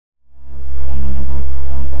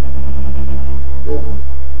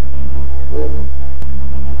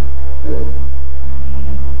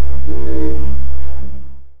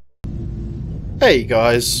Hey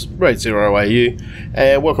guys, Raid0AU,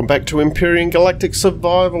 and welcome back to Empyrion Galactic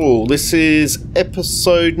Survival. This is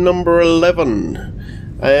episode number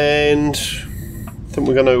 11, and I think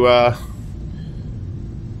we're going to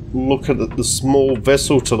look at the small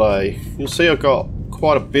vessel today. You'll see I've got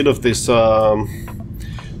quite a bit of this, the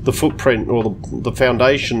footprint or the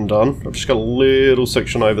foundation done. I've just got a little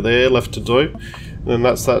section over there left to do, and then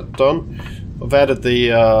that's that done. I've added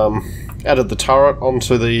the turret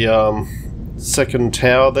onto the second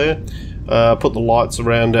tower there, put the lights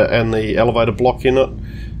around it and the elevator block in it,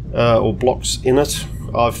 or blocks in it.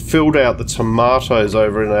 I've filled out the tomatoes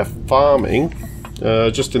over in our farming,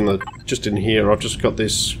 just in here. I've just got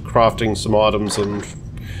this crafting some items and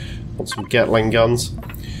want some Gatling guns.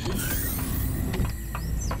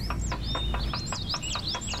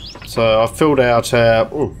 So I've filled out our...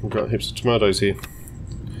 oh, we've got heaps of tomatoes here.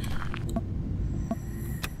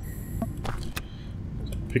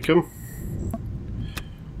 Pick them.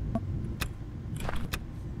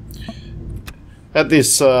 At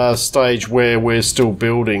this stage where we're still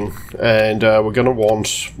building, and we're going to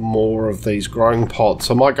want more of these growing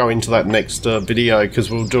pots. I might go into that next video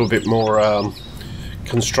because we'll do a bit more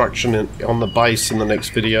construction on the base in the next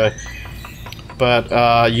video.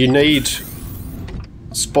 But you need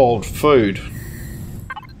spoiled food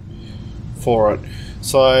for it.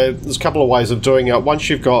 So there's a couple of ways of doing it. Once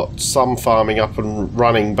you've got some farming up and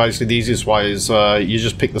running, basically the easiest way is you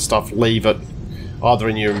just pick the stuff, leave it either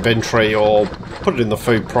in your inventory or put it in the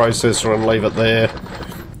food processor and leave it there,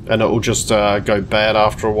 and it will just go bad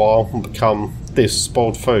after a while and become this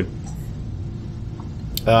spoiled food.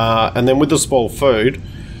 And then with the spoiled food,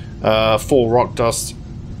 4 rock dust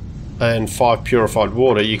and 5 purified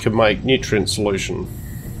water, you can make nutrient solution,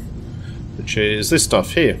 which is this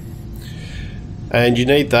stuff here. And you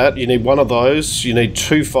need that. You need one of those. You need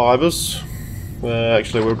 2 fibres.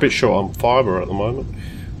 Actually, we're a bit short on fibre at the moment.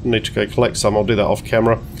 We need to go collect some. I'll do that off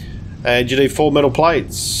camera. And you need 4 metal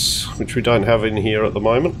plates, which we don't have in here at the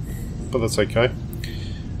moment, but that's okay.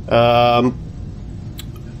 The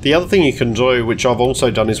other thing you can do, which I've also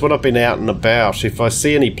done, is when I've been out and about, if I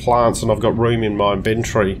see any plants and I've got room in my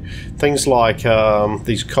inventory, things like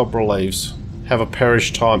these cobra leaves have a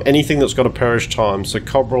perish time. Anything that's got a perish time, so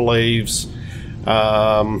cobra leaves,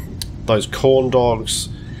 those corn dogs,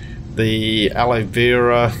 the aloe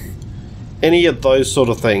vera, any of those sort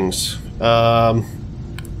of things.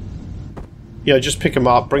 You know, just pick them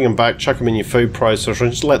up, bring them back, chuck them in your food processor,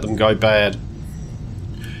 and just let them go bad.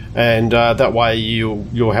 And that way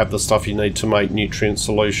you'll have the stuff you need to make nutrient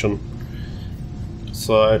solution.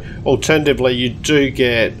 So, alternatively, you do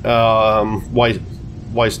get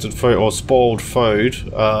wasted food or spoiled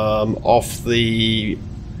food off the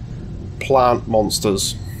plant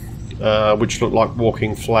monsters, which look like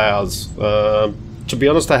walking flowers. To be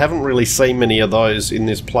honest, I haven't really seen many of those in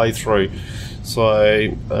this playthrough,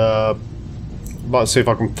 so might see if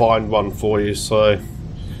I can find one for you, so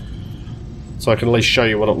I can at least show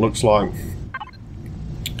you what it looks like.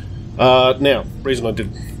 Now, reason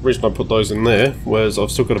I put those in there was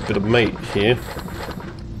I've still got a bit of meat here,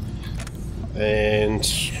 and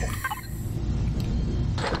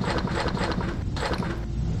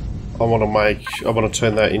I want to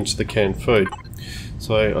turn that into the canned food.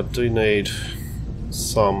 So I do need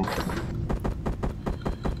some of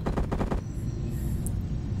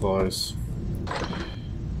those.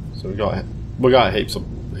 So we got heaps of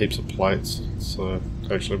plates. So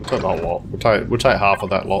actually we'll take that lot. We'll take half of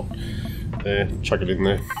that lot. There, chuck it in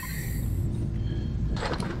there.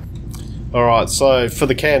 Alright, so for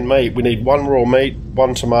the canned meat we need 1 raw meat,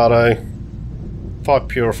 1 tomato, 5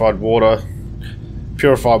 purified water.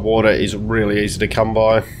 Purified water is really easy to come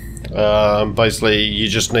by. Basically you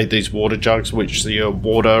just need these water jugs which the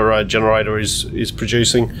water generator is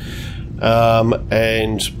producing,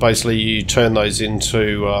 and basically you turn those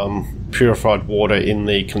into purified water in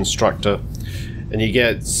the constructor, and you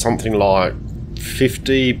get something like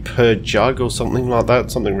 50 per jug or something like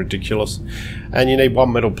that, something ridiculous. And you need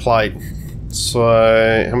 1 metal plate. So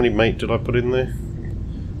how many meat did I put in there?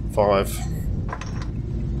 5.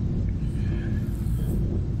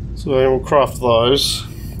 So we'll craft those,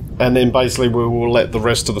 and then basically we will let the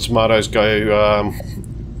rest of the tomatoes go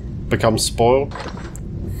become spoiled.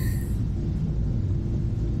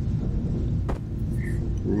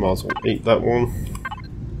 We might as well eat that one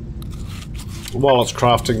while it's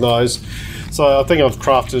crafting those. So I think I've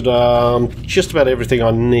crafted just about everything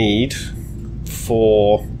I need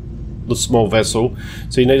for the small vessel.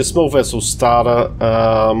 So you need a small vessel starter.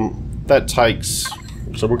 That takes...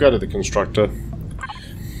 so we'll go to the constructor.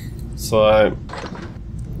 So,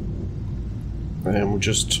 and we'll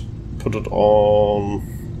just put it on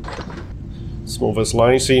Small vessel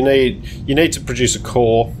loading. So you need to produce a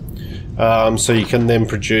core, so you can then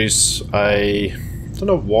produce a. I don't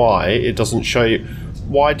know why it doesn't show you.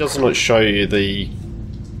 Why doesn't it show you the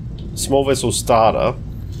small vessel starter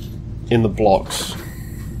in the blocks?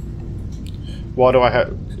 Why do I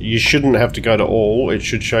have? You shouldn't have to go to all. It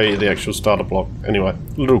should show you the actual starter block. Anyway,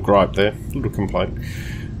 little gripe there, little complaint.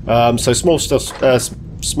 So small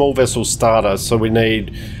vessel starter. So we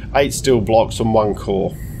need 8 steel blocks and 1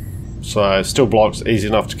 core. So steel blocks easy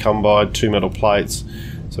enough to come by. 2 metal plates.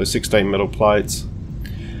 So 16 metal plates.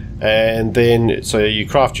 And then so you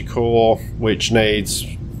craft your core, which needs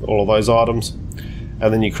all of those items,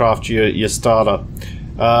 and then you craft your starter.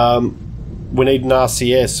 We need an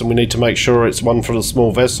RCS, and we need to make sure it's one for the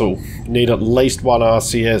small vessel. You need at least 1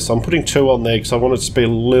 RCS. I'm putting 2 on there because I want it to be a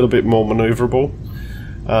little bit more maneuverable.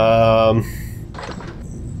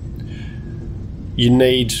 You're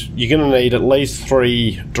going to need at least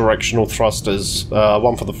 3 directional thrusters.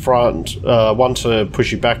 1 for the front, 1 to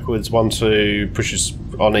push you backwards, 1 to push you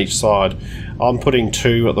on each side. I'm putting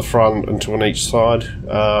 2 at the front and 2 on each side,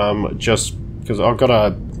 just because I've got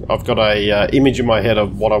a image in my head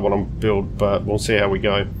of what I want to build, but we'll see how we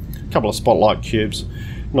go. A couple of spotlight cubes,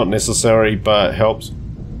 not necessary, but helps,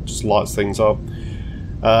 just lights things up.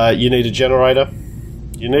 You need a generator.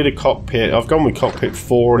 You need a cockpit. I've gone with cockpit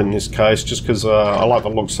 4 in this case, just because I like the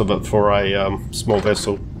looks of it for a small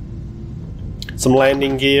vessel. Some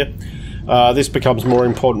landing gear. This becomes more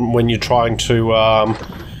important when you're trying to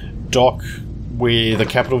dock with a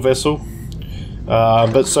capital vessel,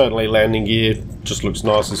 but certainly landing gear just looks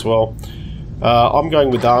nice as well. I'm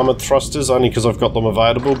going with armoured thrusters only because I've got them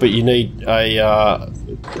available, but you need at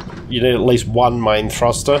least 1 main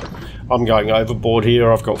thruster. I'm going overboard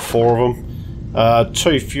here. I've got 4 of them.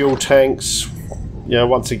 2 fuel tanks. Yeah,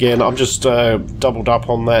 once again, I'm just doubled up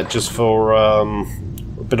on that just for a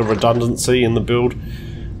bit of redundancy in the build.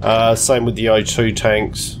 Same with the O2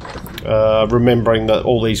 tanks. Remembering that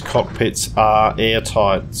all these cockpits are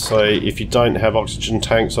airtight, so if you don't have oxygen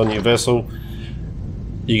tanks on your vessel,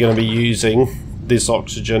 you're going to be using this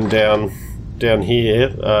oxygen down here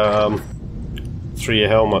through your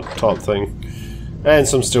helmet type thing, and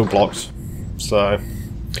some steel blocks. So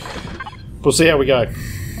we'll see how we go.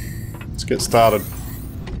 Let's get started.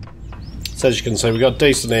 So as you can see, we've got a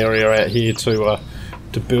decent area out here to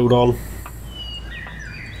build on.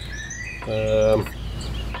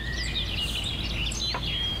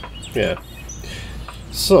 Yeah.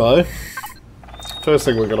 So first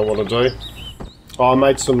thing we're going to want to do. I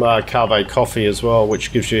made some Cave coffee as well,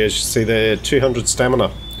 which gives you, as you see there, 200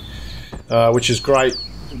 stamina, which is great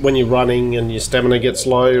when you're running and your stamina gets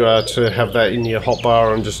low, to have that in your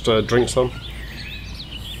hotbar and just drink some.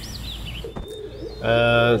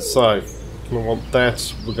 So we're going to want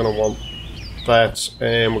that, we're going to want that,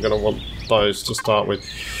 and we're going to want those to start with.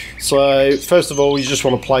 So first of all, you just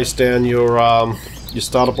want to place down your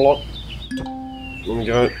starter block. There we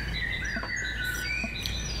go.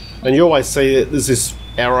 And you always see that there's this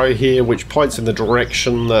arrow here which points in the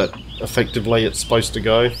direction that effectively it's supposed to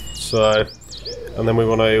go. So, and then we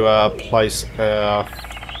want to place our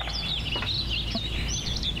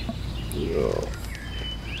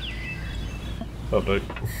that'll do.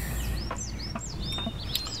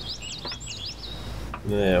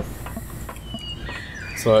 Yeah.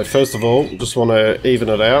 So first of all, just want to even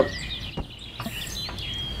it out.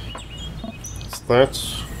 That's that.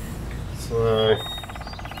 So,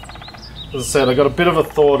 as I said, I got a bit of a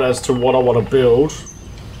thought as to what I want to build,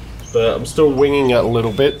 but I'm still winging it a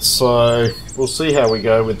little bit, so we'll see how we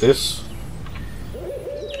go with this.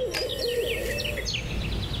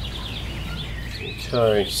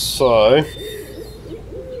 Okay, so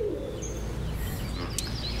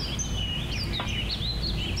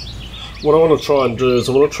what I want to try and do is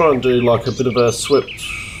I want to try and do like a bit of a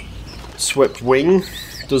swept wing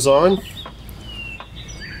design.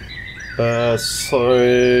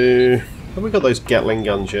 So have we got those Gatling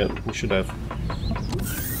guns yet? We should have.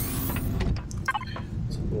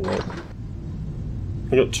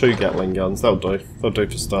 I got 2 Gatling guns. That'll do. That'll do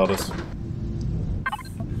for starters.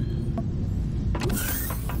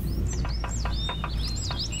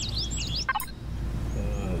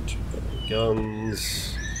 2 Gatling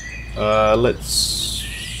guns. Let's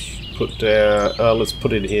put down. Let's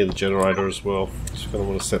put in here the generator as well. Just gonna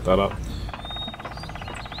want to set that up.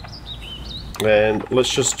 And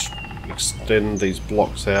let's just extend these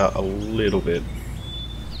blocks out a little bit.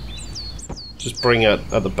 Just bring it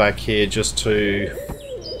at the back here, just so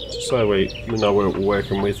we know what we're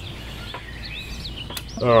working with.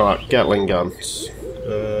 Alright, Gatling guns.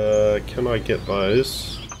 Can I get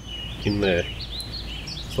those in there?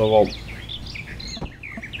 So I want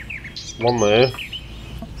One there.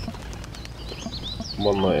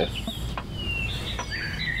 One there.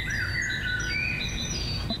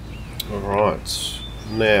 Alright.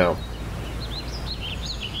 Now.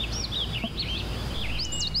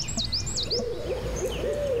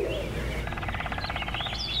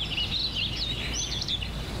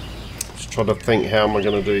 Just trying to think, how am I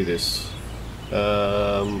going to do this?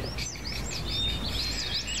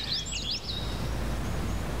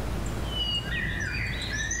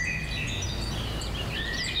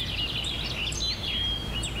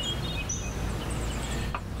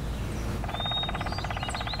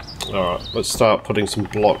 Alright, let's start putting some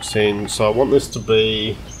blocks in. So I want this to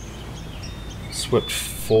be swept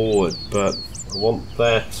forward, but I want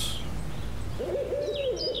that. So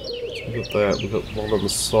we've got that, we've got one on the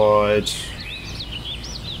side.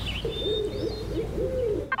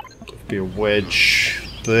 Could be a wedge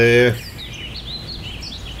there.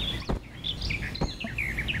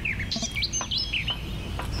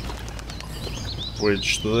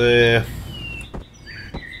 Wedge there.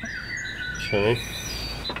 Okay.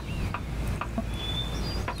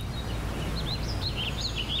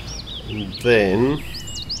 And then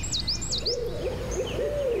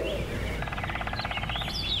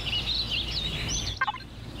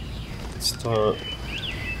start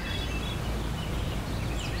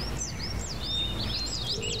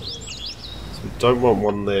so we don't want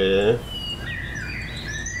one there.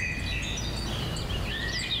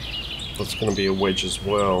 That's going to be a wedge as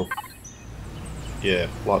well. Yeah,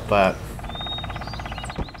 like that.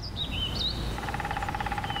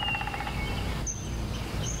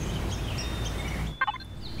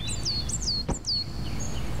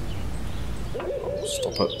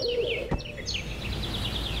 Stop it.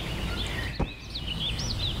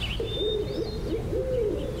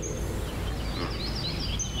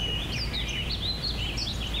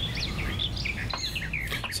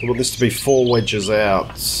 So I want this to be 4 wedges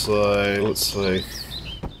out, so let's see.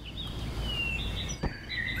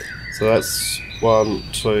 So that's 1,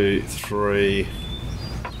 2, 3.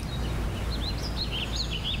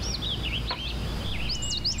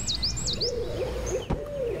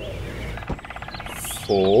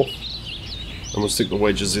 4. And we'll stick the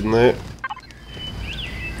wedges in there.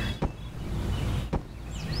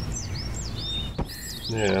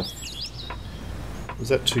 Yeah. Is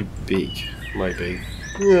that too big? Maybe.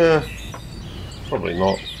 Yeah. Probably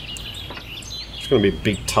not. It's going to be a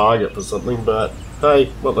big target for something, but hey,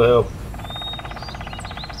 what the hell.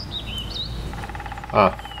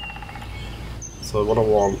 So what I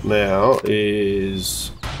want now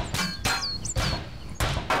is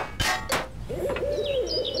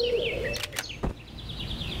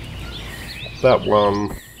that one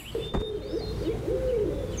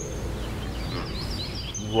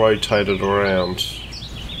rotated around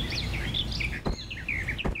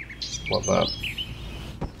like that.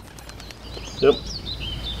 Yep.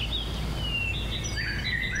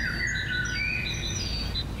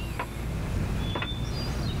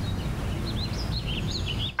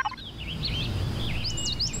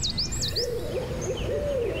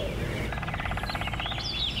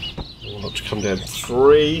 I want it to come down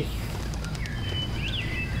 3.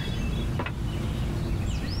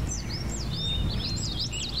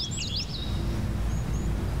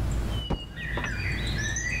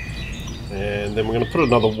 And then we're going to put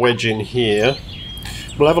another wedge in here.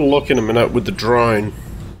 We'll have a look in a minute with the drone.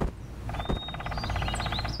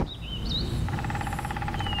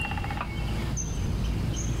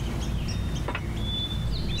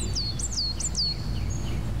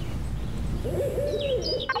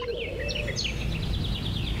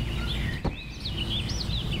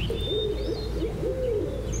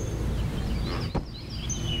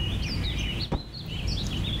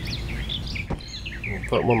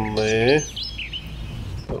 That one there,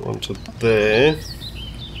 that one to there,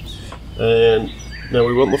 and now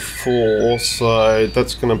we want the 4, so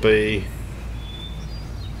that's going to be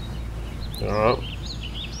alright,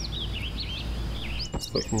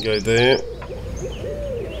 so that can go there.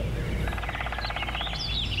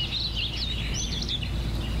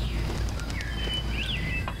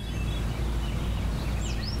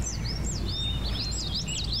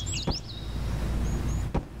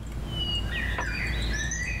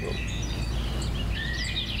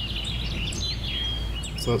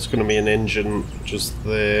 So that's going to be an engine just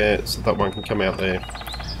there, so that one can come out there.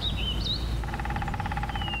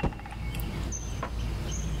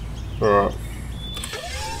 Alright.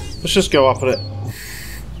 Let's just go up at it.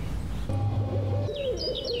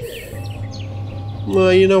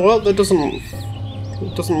 No, you know what? It doesn't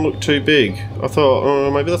look too big. I thought,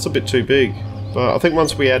 oh, maybe that's a bit too big. But I think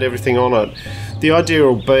once we add everything on it, the idea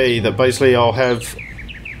will be that basically I'll have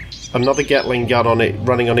another Gatling gun on it,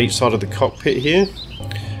 running on each side of the cockpit here,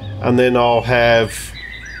 and then I'll have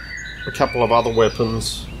a couple of other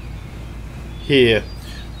weapons here.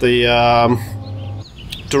 The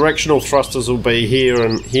directional thrusters will be here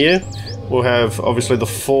and here. We'll have obviously the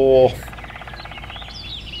 4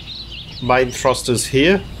 main thrusters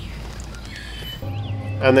here,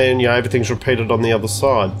 and then everything's repeated on the other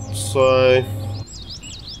side. So,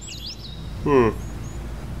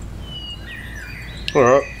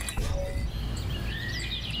 alright.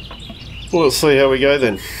 Well, let's see how we go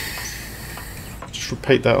then. Just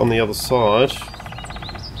repeat that on the other side.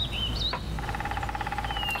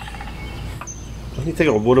 The only thing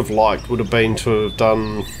I would have liked would have been to have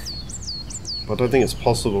done... I don't think it's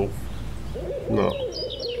possible. No.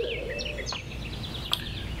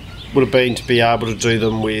 Would have been to be able to do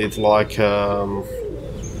them with like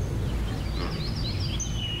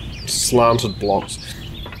slanted blocks.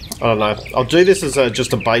 I don't know. I'll do this as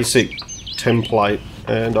just a basic template,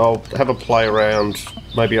 and I'll have a play around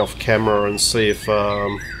maybe off camera and see if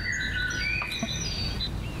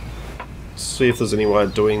there's any way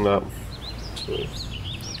of doing that.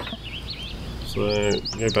 So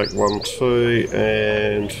go back 1, 2,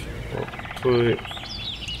 and 1, 2.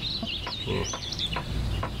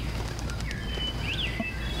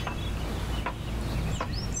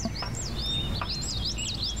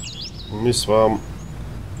 And this one.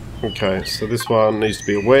 Okay, so this one needs to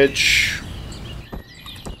be a wedge.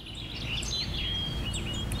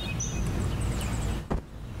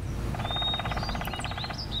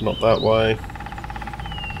 Not that way.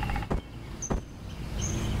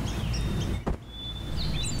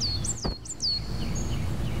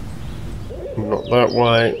 Not that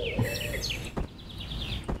way.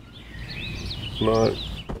 No.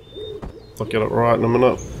 I'll get it right in a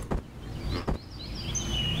minute.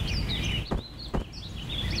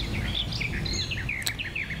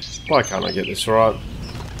 Why can't I get this right?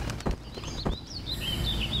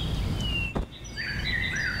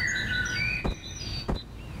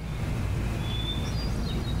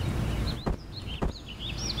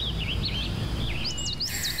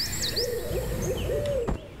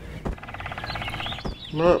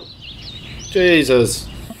 No. Jesus.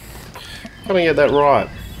 Can't I get that right?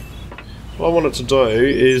 What I want it to do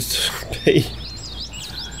is be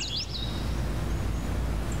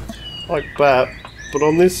like that, but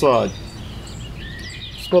on this side.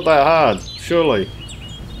 It's not that hard, surely.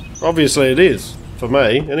 Obviously it is, for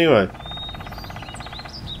me, anyway.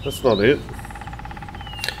 That's not it.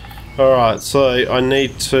 Alright, so I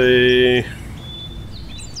need to...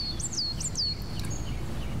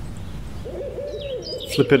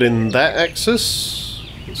 flip it in that axis.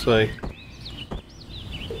 Let's see.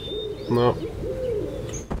 No.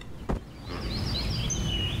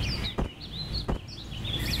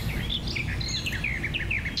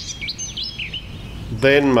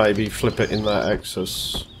 Then maybe flip it in that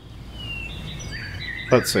axis.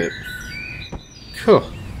 That's it.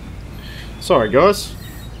 Cool. Sorry guys.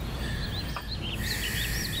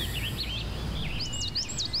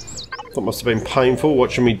 That must have been painful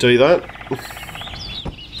watching me do that.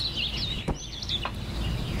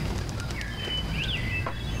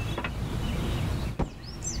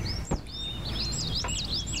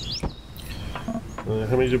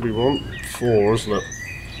 How many did we want? 4, isn't it?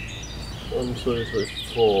 1, 2, 3,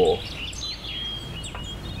 4.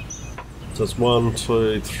 So it's 1,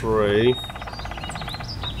 2, 3,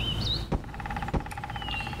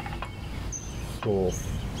 4.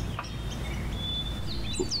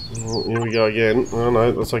 Oh, here we go again. Oh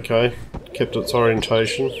no, that's okay. Kept its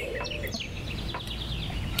orientation.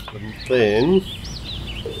 And then...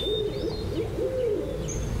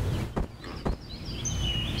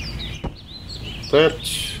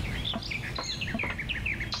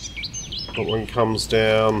 that one comes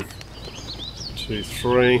down 2,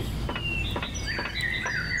 3.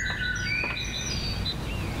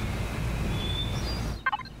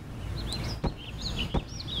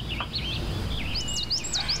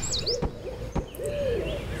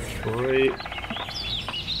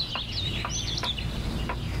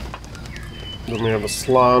 Then we have a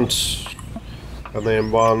slant, and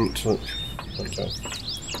then 1, 2. Okay.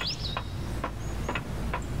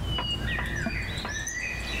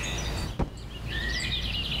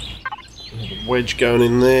 Wedge going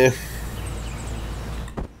in there,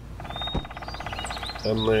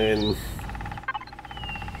 and then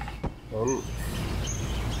 1,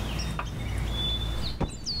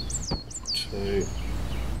 2.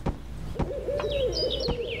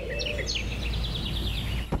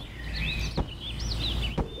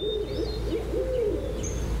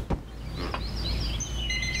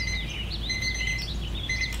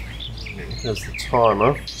 There's the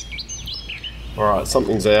timer. Alright,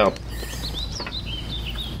 something's out.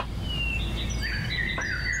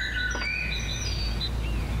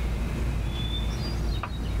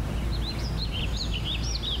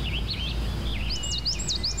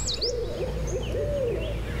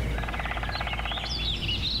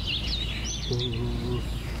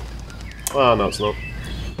 Oh, no, it's not.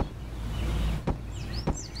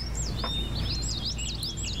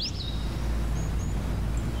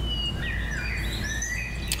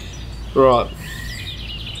 Right.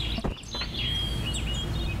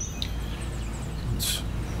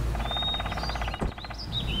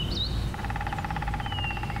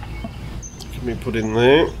 Let me put in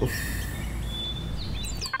there.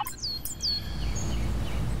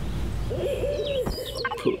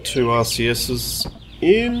 Put 2 RCSs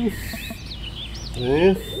in.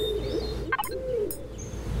 There.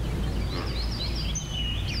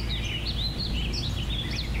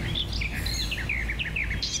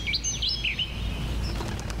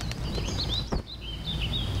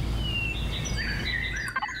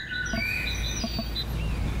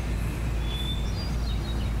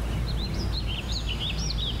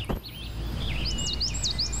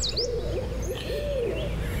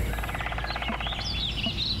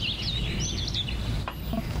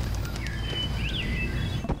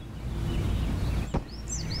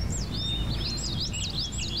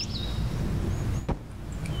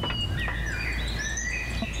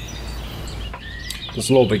 This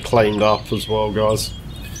will all be cleaned up as well, guys.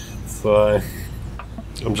 So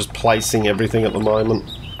I'm just placing everything at the moment.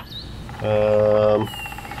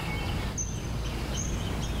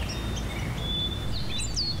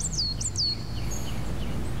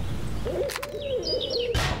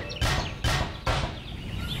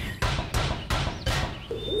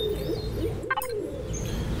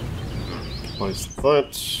 Place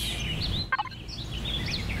that.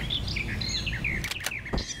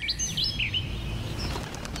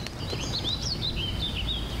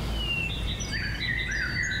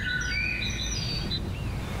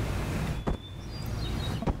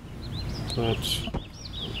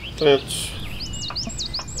 That.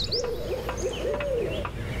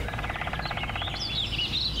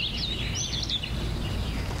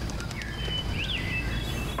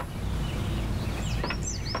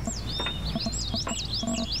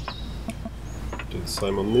 Do the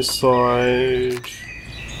same on this side.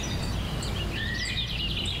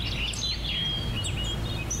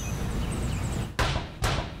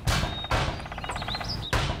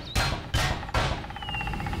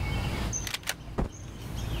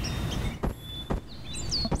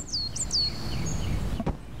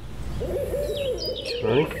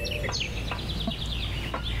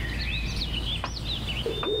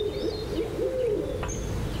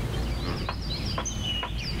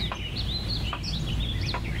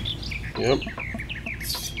 Yep,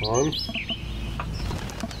 it's fine.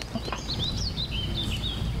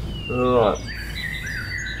 Alright.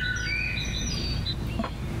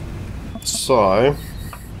 So,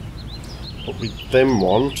 what we then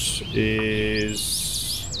want is...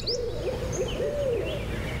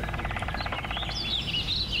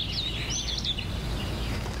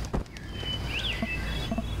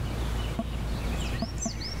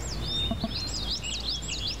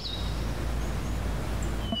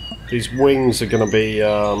 these wings are going to be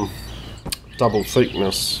double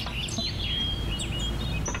thickness,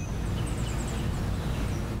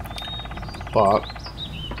 but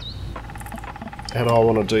how do I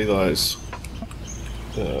want to do those?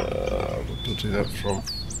 What do I do that from?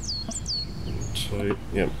 2,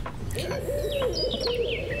 yep, okay.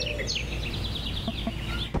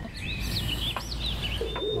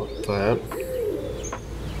 Like that.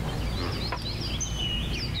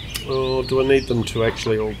 Or do I need them to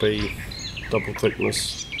actually all be double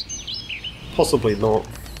thickness? Possibly not.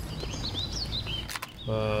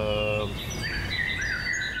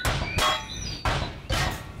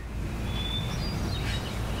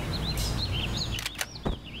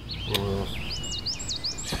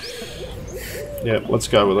 Yeah, let's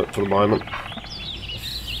go with it for the moment.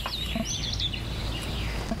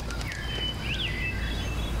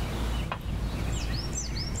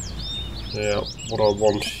 Now, what I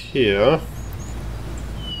want here...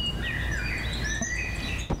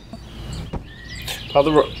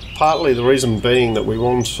 partly the reason being that we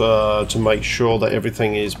want to make sure that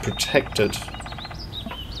everything is protected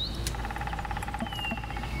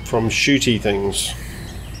from shooty things.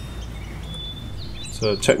 It's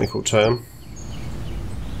a technical term.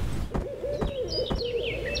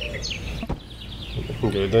 We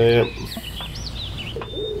can go there.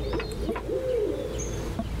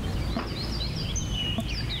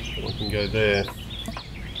 We can go there.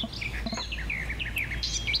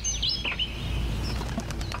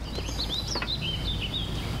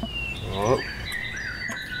 Alright.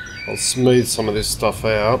 I'll smooth some of this stuff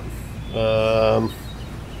out.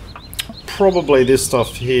 Probably this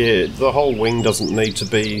stuff here, the whole wing doesn't need to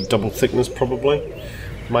be double thickness, probably.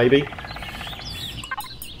 Maybe.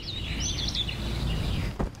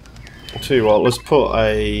 I'll tell you what, let's put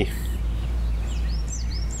a...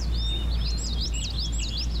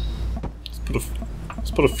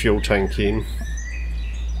 Let's put a fuel tank in.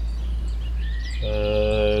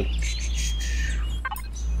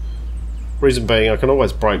 Reason being, I can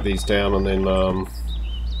always break these down and then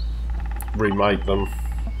remake them.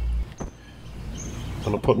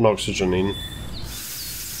 And I'll put an oxygen in.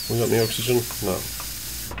 We got any oxygen? No.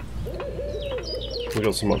 We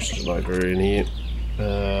got some oxygen over in here.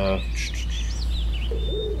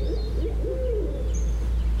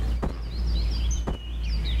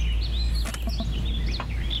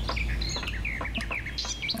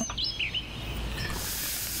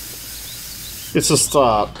 It's a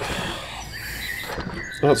start.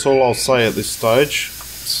 That's all I'll say at this stage.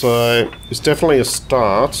 So, it's definitely a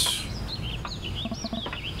start.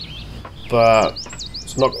 But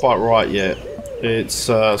it's not quite right yet. It's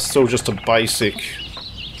still just a basic,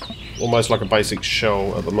 almost like a basic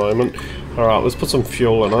shell at the moment. Alright, let's put some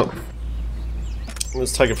fuel in it.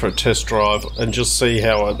 Let's take it for a test drive and just see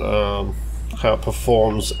how it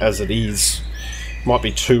performs as it is. Might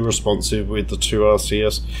be too responsive with the 2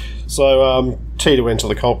 RCS. So T to enter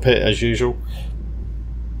the cockpit as usual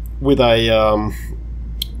with a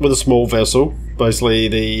small vessel.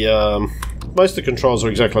 Basically, most of the controls are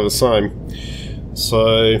exactly the same.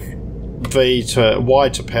 So Y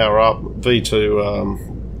to power up, V to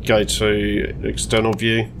go to external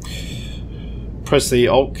view. Press the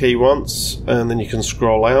Alt key once, and then you can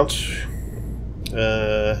scroll out.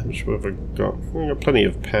 Which have I got? We've got plenty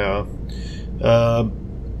of power.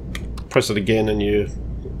 Press it again, and you're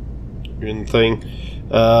in the thing.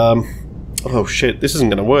 Oh shit! This isn't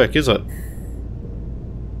going to work, is it?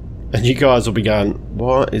 And you guys will be going,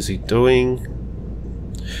 what is he doing?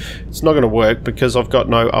 It's not going to work because I've got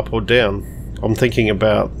no up or down. I'm thinking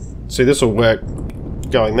about... See, this will work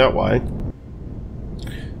going that way.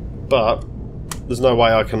 But there's no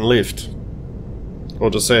way I can lift. Or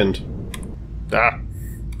descend. Ah!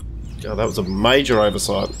 God, that was a major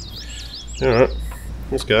oversight. Alright,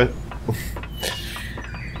 let's go.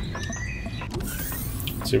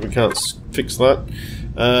 See if we can't fix that.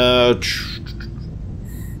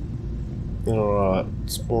 Alright,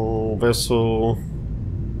 small vessel.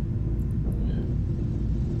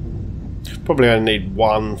 Probably only need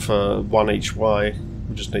one for one each way.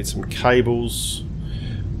 We just need some cables.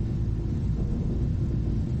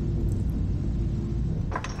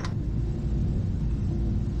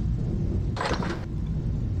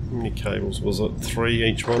 How many cables was it? 3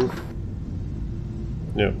 each one?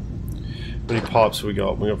 Yeah. How many pipes have we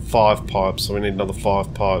got? We got 5 pipes, so we need another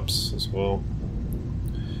 5 pipes as well.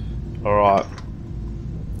 Alright.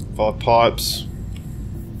 5 pipes.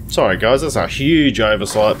 Sorry guys, that's a huge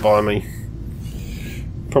oversight by me.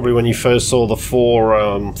 Probably when you first saw the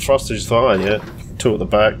 4 thrusters, you thought, oh yeah, 2 at the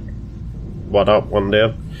back, 1 up, 1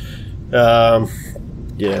 down.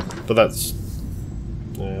 Yeah, but that's...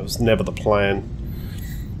 Yeah, it was never the plan.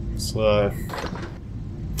 So...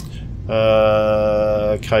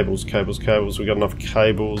 cables. We got enough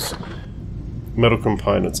cables. Metal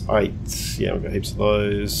components, 8. Yeah, we've got heaps of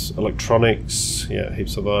those. Electronics, yeah,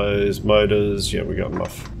 heaps of those. Motors, yeah, we got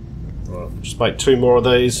enough. Right, just make 2 more of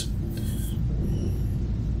these.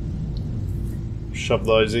 Shove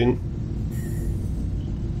those in.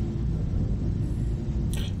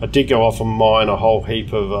 I did go off and mine a whole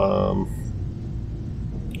heap of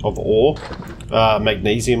ore.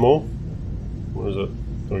 Magnesium ore. What is it?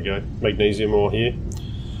 There we go. Magnesium ore here.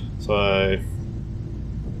 So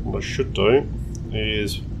what I should do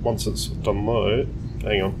is, once it's done though,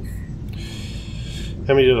 hang on.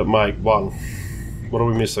 How many did it make? 1. What are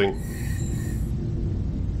we missing?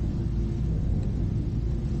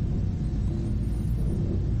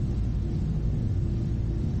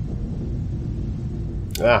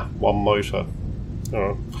 Ah, 1 motor.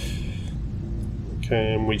 Alright.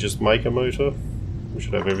 Can we just make a motor? We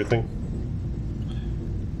should have everything.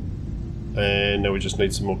 And now we just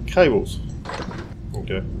need some more cables.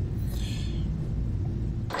 Okay.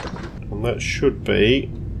 And that should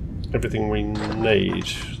be everything we need.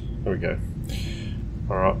 There we go.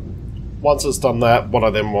 Alright. Once it's done that, what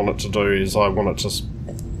I then want it to do is I want it to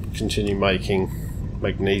continue making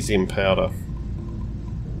magnesium powder.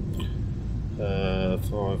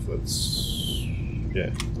 5, that's... yeah,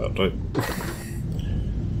 that'll do.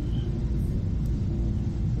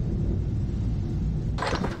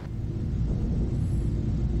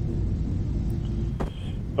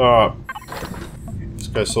 Alright. Let's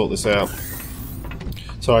go sort this out.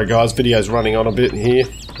 Sorry guys, video's running on a bit here.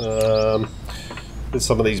 With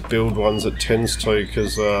some of these build ones it tends to,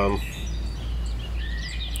 because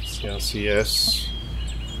CRCS.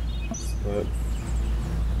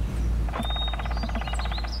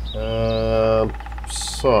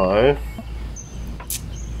 So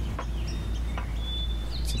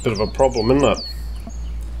it's a bit of a problem, isn't it?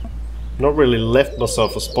 Not really left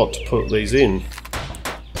myself a spot to put these in.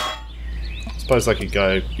 I suppose they could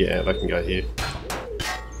go, yeah, they can go here.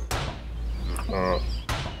 Alright.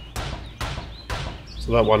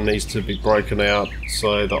 So that one needs to be broken out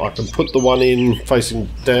so that I can put the one in facing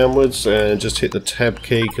downwards and just hit the tab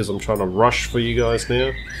key because I'm trying to rush for you guys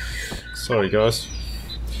now. Sorry guys.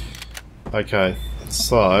 Okay,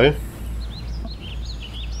 so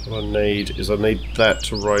what I need is I need that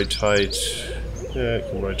to rotate. Yeah, it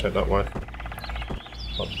can rotate that way.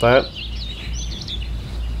 Like that.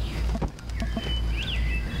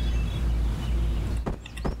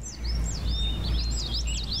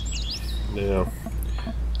 Now,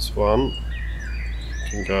 this one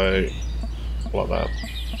can go like that.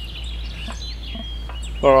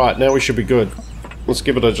 Alright, now we should be good. Let's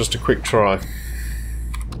give it just a quick try.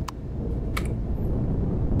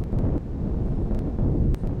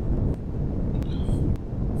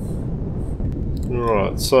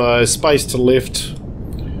 Alright, so space to lift.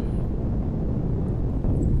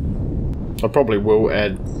 I probably will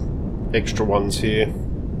add extra ones here.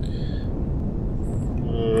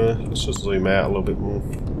 Let's just zoom out a little bit more.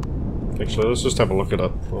 Actually, let's just have a look at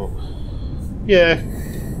it. Oh. Yeah,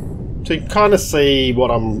 so you kind of see what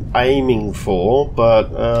I'm aiming for,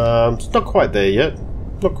 but it's not quite there yet.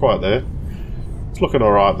 Not quite there. It's looking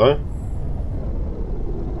alright though.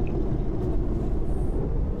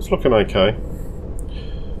 It's looking okay.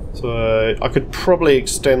 So I could probably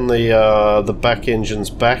extend the back engine's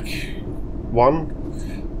back one,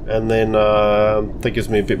 and then that gives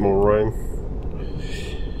me a bit more room.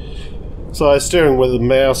 So steering with the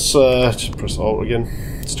mouse, just press Alt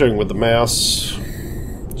again. Steering with the mouse,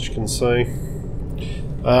 as you can see.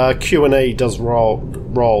 Q and E does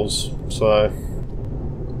rolls, so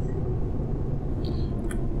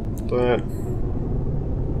that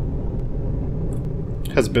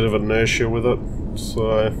has a bit of inertia with it.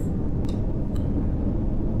 So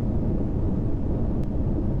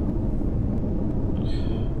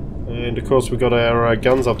and of course we've got our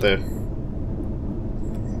guns up there.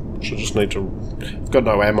 Which I just need to... I've got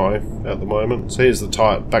no ammo at the moment. So here's the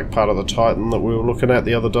back part of the Titan that we were looking at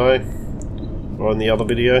the other day, or in the other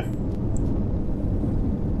video. And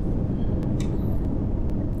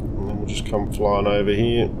then we'll just come flying over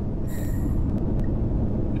here.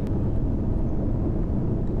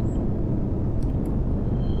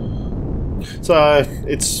 So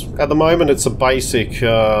it's at the moment it's a basic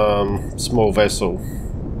small vessel.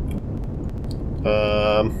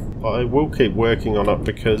 I will keep working on it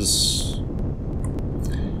because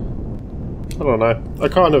I don't know.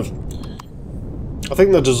 I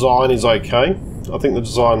think the design is okay. I think the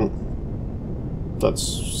design,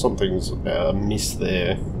 something's amiss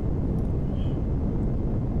there.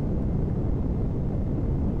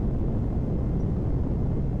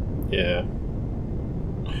 Yeah.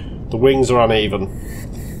 The wings are uneven.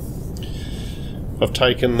 I've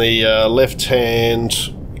taken the left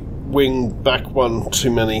hand wing back one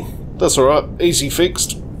too many. That's alright, easy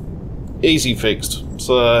fixed. Easy fixed.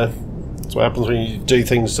 So that's what happens when you do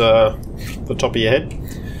things the top of your head.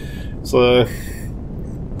 So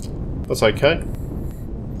that's okay.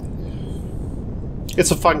 It's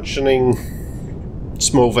a functioning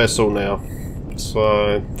small vessel now.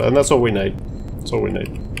 So, and that's all we need. That's all we need.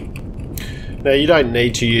 Now you don't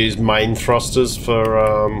need to use main thrusters for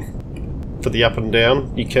the up and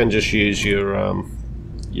down. You can just use your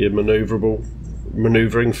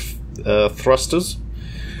maneuvering thrusters,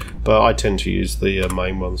 but I tend to use the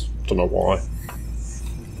main ones. Don't know why,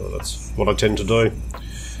 but that's what I tend to do.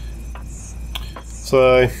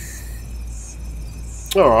 So,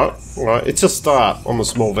 all right, it's a start on the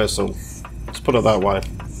small vessel. Let's put it that way.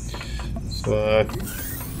 So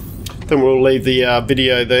then we'll leave the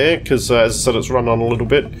video there because, as I said, it's run on a little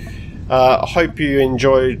bit. I hope you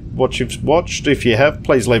enjoyed what you've watched. If you have,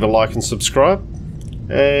 please leave a like and subscribe.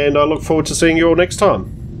 And I look forward to seeing you all next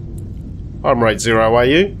time. I'm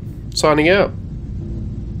Raid0AU, signing out.